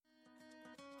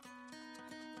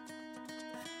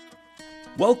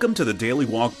Welcome to the Daily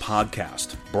Walk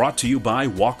Podcast, brought to you by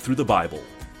Walk Through the Bible.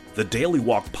 The Daily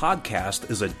Walk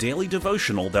Podcast is a daily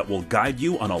devotional that will guide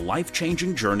you on a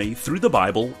life-changing journey through the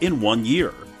Bible in 1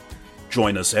 year.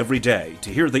 Join us every day to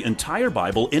hear the entire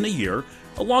Bible in a year,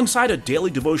 alongside a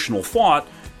daily devotional thought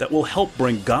that will help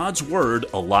bring God's Word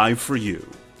alive for you.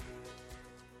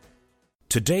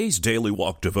 Today's Daily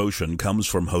Walk devotion comes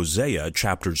from Hosea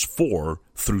chapters 4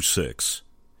 through 6.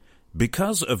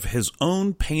 Because of his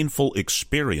own painful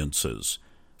experiences,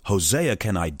 Hosea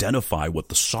can identify with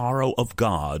the sorrow of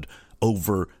God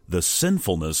over the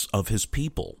sinfulness of his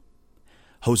people.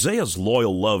 Hosea's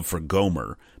loyal love for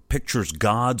Gomer pictures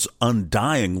God's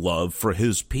undying love for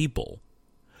his people.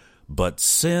 But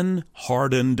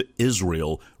sin-hardened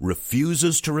Israel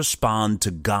refuses to respond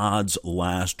to God's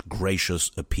last gracious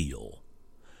appeal.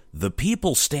 The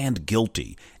people stand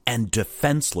guilty and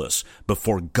defenseless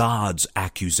before God's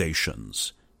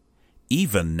accusations.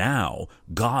 Even now,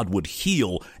 God would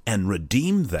heal and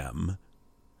redeem them,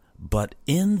 but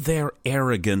in their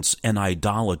arrogance and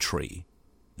idolatry,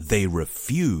 they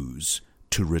refuse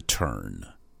to return.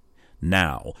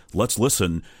 Now, let's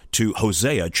listen to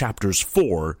Hosea chapters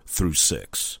 4 through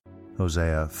 6.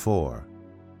 Hosea 4.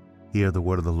 Hear the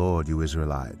word of the Lord, you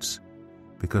Israelites,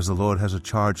 because the Lord has a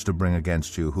charge to bring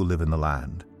against you who live in the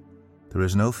land. There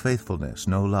is no faithfulness,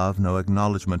 no love, no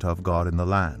acknowledgement of God in the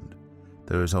land.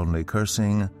 There is only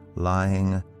cursing,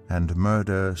 lying, and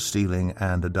murder, stealing,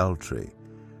 and adultery.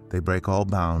 They break all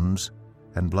bounds,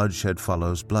 and bloodshed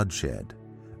follows bloodshed.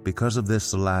 Because of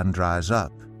this the land dries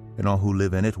up, and all who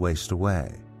live in it waste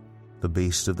away. The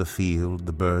beasts of the field,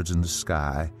 the birds in the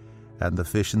sky, and the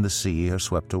fish in the sea are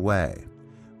swept away.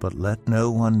 But let no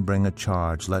one bring a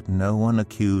charge, let no one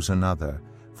accuse another,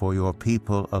 for your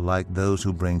people are like those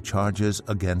who bring charges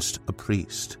against a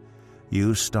priest.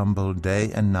 You stumble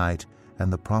day and night,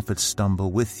 and the prophets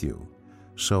stumble with you.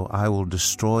 So I will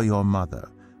destroy your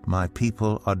mother. My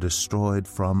people are destroyed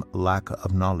from lack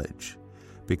of knowledge.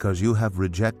 Because you have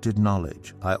rejected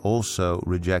knowledge, I also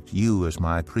reject you as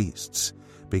my priests.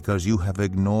 Because you have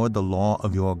ignored the law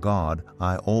of your God,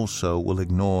 I also will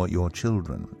ignore your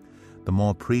children. The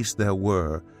more priests there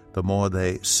were, the more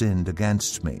they sinned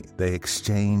against me. They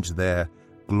exchanged their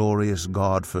glorious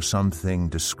God for something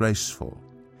disgraceful.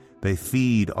 They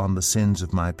feed on the sins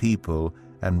of my people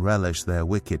and relish their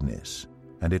wickedness.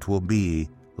 And it will be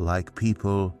like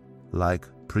people, like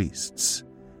priests.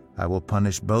 I will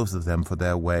punish both of them for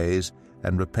their ways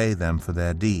and repay them for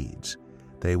their deeds.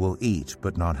 They will eat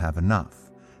but not have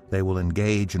enough. They will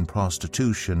engage in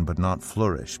prostitution but not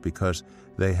flourish, because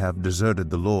they have deserted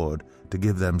the Lord to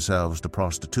give themselves to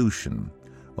prostitution.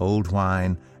 Old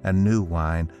wine and new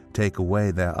wine take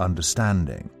away their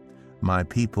understanding. My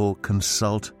people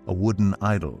consult a wooden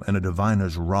idol, and a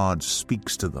diviner's rod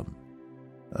speaks to them.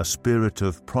 A spirit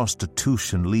of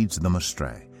prostitution leads them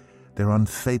astray. They're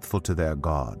unfaithful to their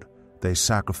God. They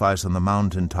sacrifice on the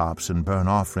mountaintops and burn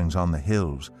offerings on the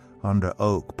hills, under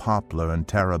oak, poplar, and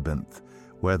terebinth,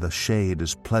 where the shade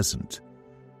is pleasant.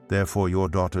 Therefore your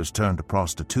daughters turn to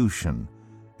prostitution,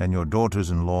 and your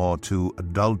daughters-in-law to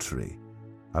adultery.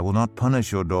 I will not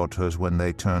punish your daughters when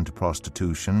they turn to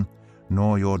prostitution,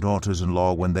 nor your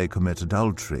daughters-in-law when they commit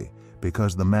adultery,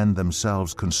 because the men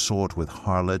themselves consort with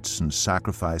harlots and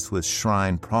sacrifice with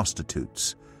shrine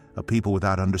prostitutes. A people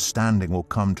without understanding will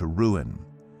come to ruin.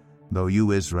 Though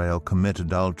you, Israel, commit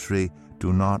adultery,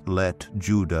 do not let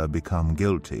Judah become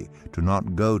guilty. Do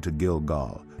not go to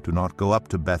Gilgal. Do not go up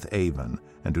to Beth-aven,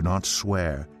 and do not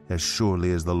swear, as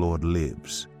surely as the Lord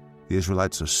lives. The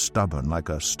Israelites are stubborn, like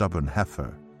a stubborn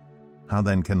heifer. How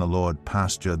then can the Lord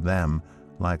pasture them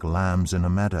like lambs in a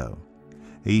meadow?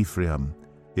 Ephraim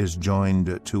is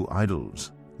joined to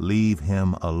idols. Leave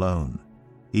him alone.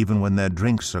 Even when their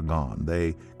drinks are gone,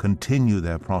 they continue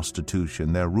their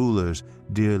prostitution. Their rulers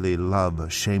dearly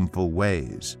love shameful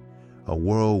ways. A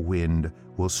whirlwind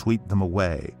will sweep them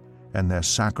away, and their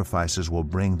sacrifices will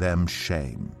bring them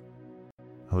shame.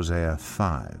 Hosea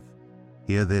 5.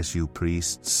 Hear this, you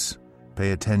priests.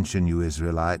 Pay attention, you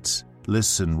Israelites.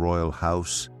 Listen, royal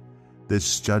house.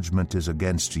 This judgment is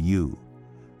against you.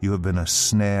 You have been a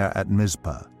snare at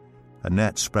Mizpah, a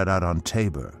net spread out on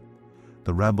Tabor.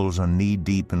 The rebels are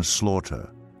knee-deep in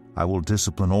slaughter. I will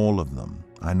discipline all of them.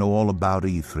 I know all about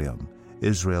Ephraim.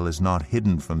 Israel is not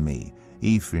hidden from me.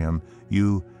 Ephraim,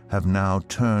 you have now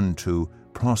turned to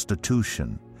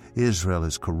prostitution. Israel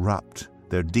is corrupt.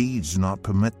 Their deeds do not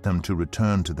permit them to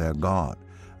return to their God.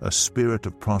 A spirit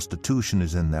of prostitution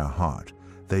is in their heart.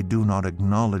 They do not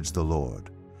acknowledge the Lord.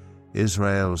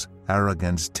 Israel's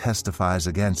arrogance testifies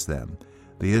against them.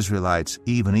 The Israelites,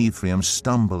 even Ephraim,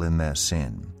 stumble in their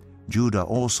sin. Judah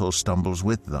also stumbles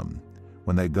with them.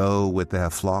 When they go with their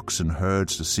flocks and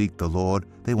herds to seek the Lord,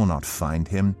 they will not find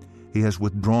him. He has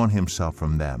withdrawn himself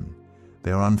from them.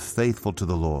 They are unfaithful to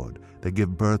the Lord. They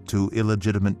give birth to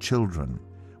illegitimate children.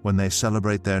 When they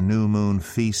celebrate their new moon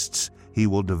feasts, he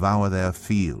will devour their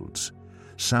fields.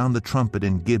 Sound the trumpet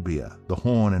in Gibeah, the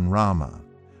horn in Ramah.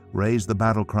 Raise the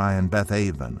battle cry in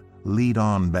Bethaven. Lead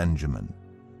on, Benjamin.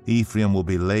 Ephraim will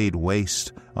be laid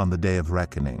waste on the day of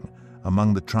reckoning.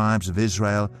 Among the tribes of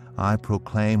Israel, I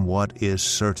proclaim what is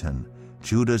certain.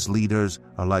 Judah's leaders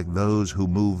are like those who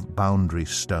move boundary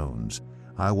stones.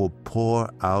 I will pour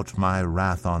out my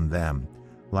wrath on them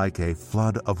like a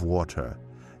flood of water.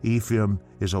 Ephraim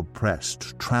is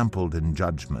oppressed, trampled in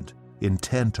judgment,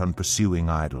 intent on pursuing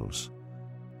idols.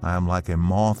 I am like a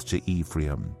moth to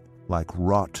Ephraim, like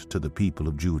rot to the people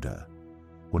of Judah.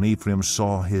 When Ephraim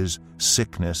saw his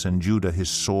sickness and Judah his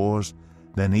sores,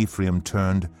 then Ephraim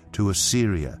turned to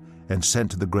Assyria and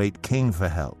sent to the great king for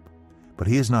help. But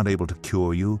he is not able to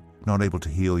cure you, not able to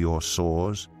heal your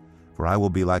sores. For I will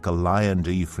be like a lion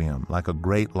to Ephraim, like a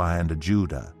great lion to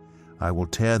Judah. I will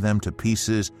tear them to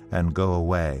pieces and go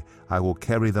away. I will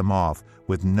carry them off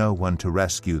with no one to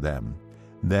rescue them.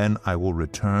 Then I will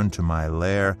return to my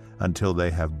lair until they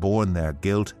have borne their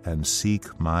guilt and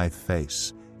seek my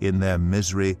face. In their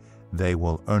misery they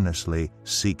will earnestly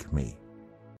seek me.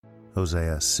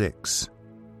 Hosea 6.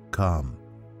 Come,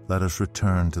 let us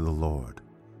return to the Lord.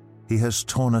 He has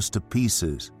torn us to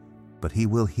pieces, but he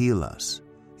will heal us.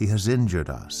 He has injured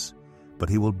us, but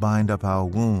he will bind up our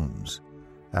wounds.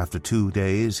 After 2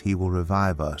 days he will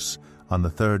revive us. On the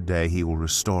 3rd day he will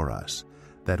restore us,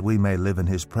 that we may live in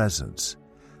his presence.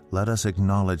 Let us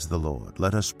acknowledge the Lord.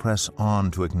 Let us press on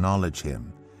to acknowledge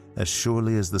him. As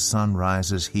surely as the sun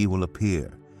rises, he will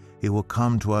appear. He will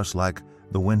come to us like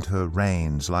the winter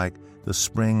rains, like the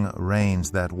spring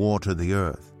rains that water the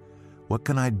earth. What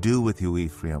can I do with you,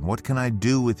 Ephraim? What can I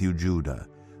do with you, Judah?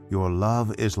 Your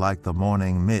love is like the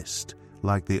morning mist,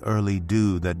 like the early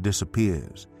dew that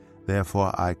disappears.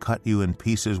 Therefore I cut you in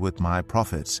pieces with my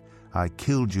prophets. I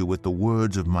killed you with the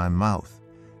words of my mouth.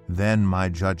 Then my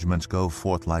judgments go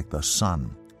forth like the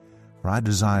sun. For I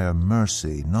desire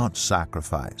mercy, not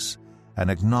sacrifice, an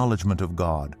acknowledgement of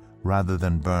God rather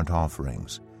than burnt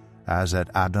offerings. As at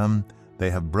Adam,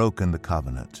 they have broken the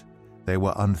covenant. They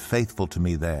were unfaithful to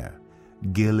me there.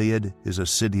 Gilead is a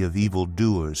city of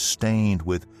evildoers, stained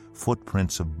with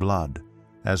footprints of blood.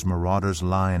 As marauders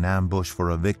lie in ambush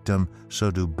for a victim, so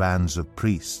do bands of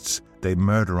priests. They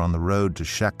murder on the road to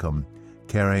Shechem,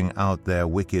 carrying out their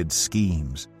wicked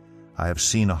schemes. I have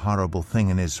seen a horrible thing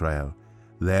in Israel.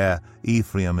 There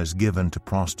Ephraim is given to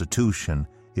prostitution,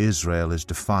 Israel is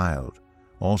defiled.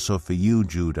 Also for you,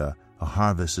 Judah, a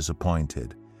harvest is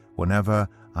appointed. Whenever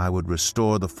I would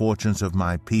restore the fortunes of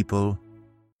my people.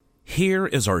 Here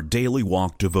is our Daily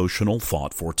Walk devotional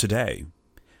thought for today.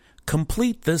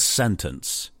 Complete this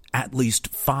sentence at least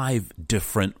 5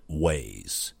 different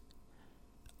ways.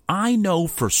 I know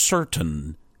for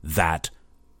certain that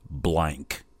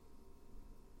blank.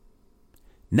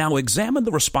 Now examine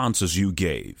the responses you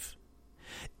gave.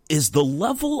 Is the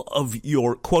level of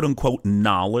your quote-unquote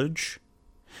knowledge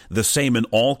the same in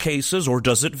all cases, or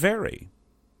does it vary?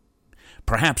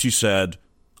 Perhaps you said,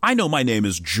 I know my name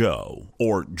is Joe,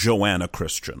 or Joanna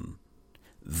Christian.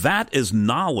 That is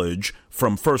knowledge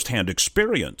from firsthand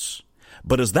experience.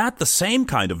 But is that the same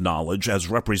kind of knowledge as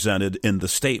represented in the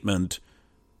statement,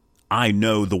 I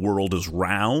know the world is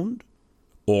round,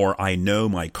 or I know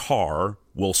my car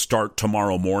will start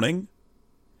tomorrow morning?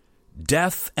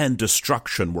 Death and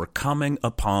destruction were coming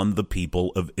upon the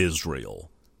people of Israel.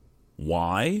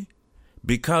 Why?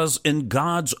 Because in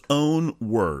God's own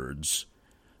words,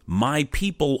 my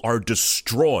people are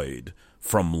destroyed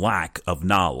from lack of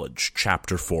knowledge,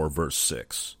 chapter 4, verse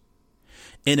 6.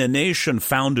 In a nation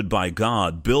founded by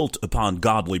God, built upon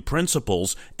godly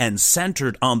principles, and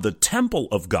centered on the temple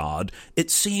of God,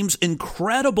 it seems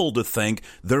incredible to think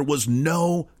there was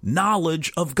no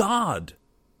knowledge of God.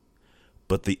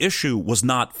 But the issue was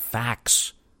not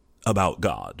facts about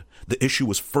God. The issue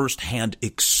was firsthand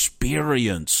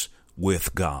experience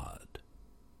with God.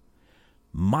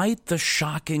 Might the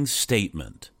shocking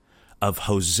statement of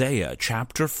Hosea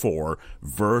chapter 4,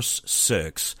 verse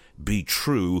 6 be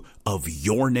true of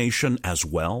your nation as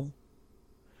well?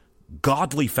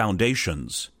 Godly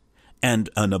foundations and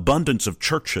an abundance of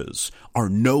churches are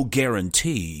no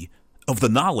guarantee of the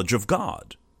knowledge of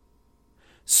God.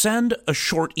 Send a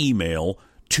short email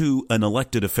to an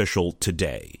elected official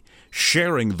today,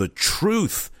 sharing the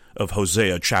truth of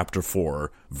Hosea chapter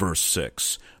 4, verse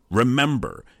 6.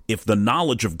 Remember, if the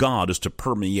knowledge of God is to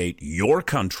permeate your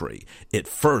country, it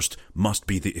first must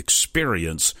be the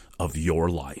experience of your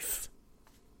life.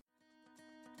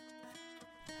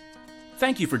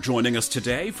 Thank you for joining us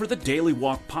today for the Daily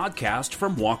Walk podcast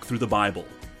from Walk Through the Bible.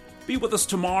 Be with us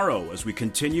tomorrow as we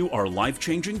continue our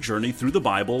life-changing journey through the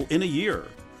Bible in a year.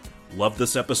 Love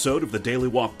this episode of the Daily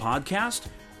Walk podcast?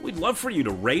 We'd love for you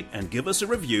to rate and give us a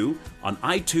review on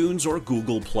iTunes or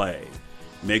Google Play.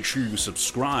 Make sure you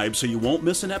subscribe so you won't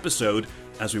miss an episode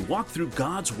as we walk through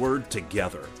God's Word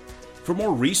together. For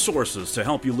more resources to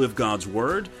help you live God's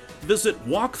Word, visit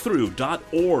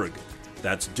walkthrough.org.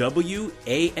 That's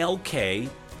walkthru.org.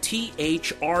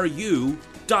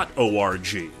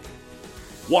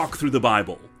 Walk through the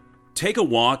Bible. Take a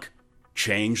walk,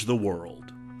 change the world.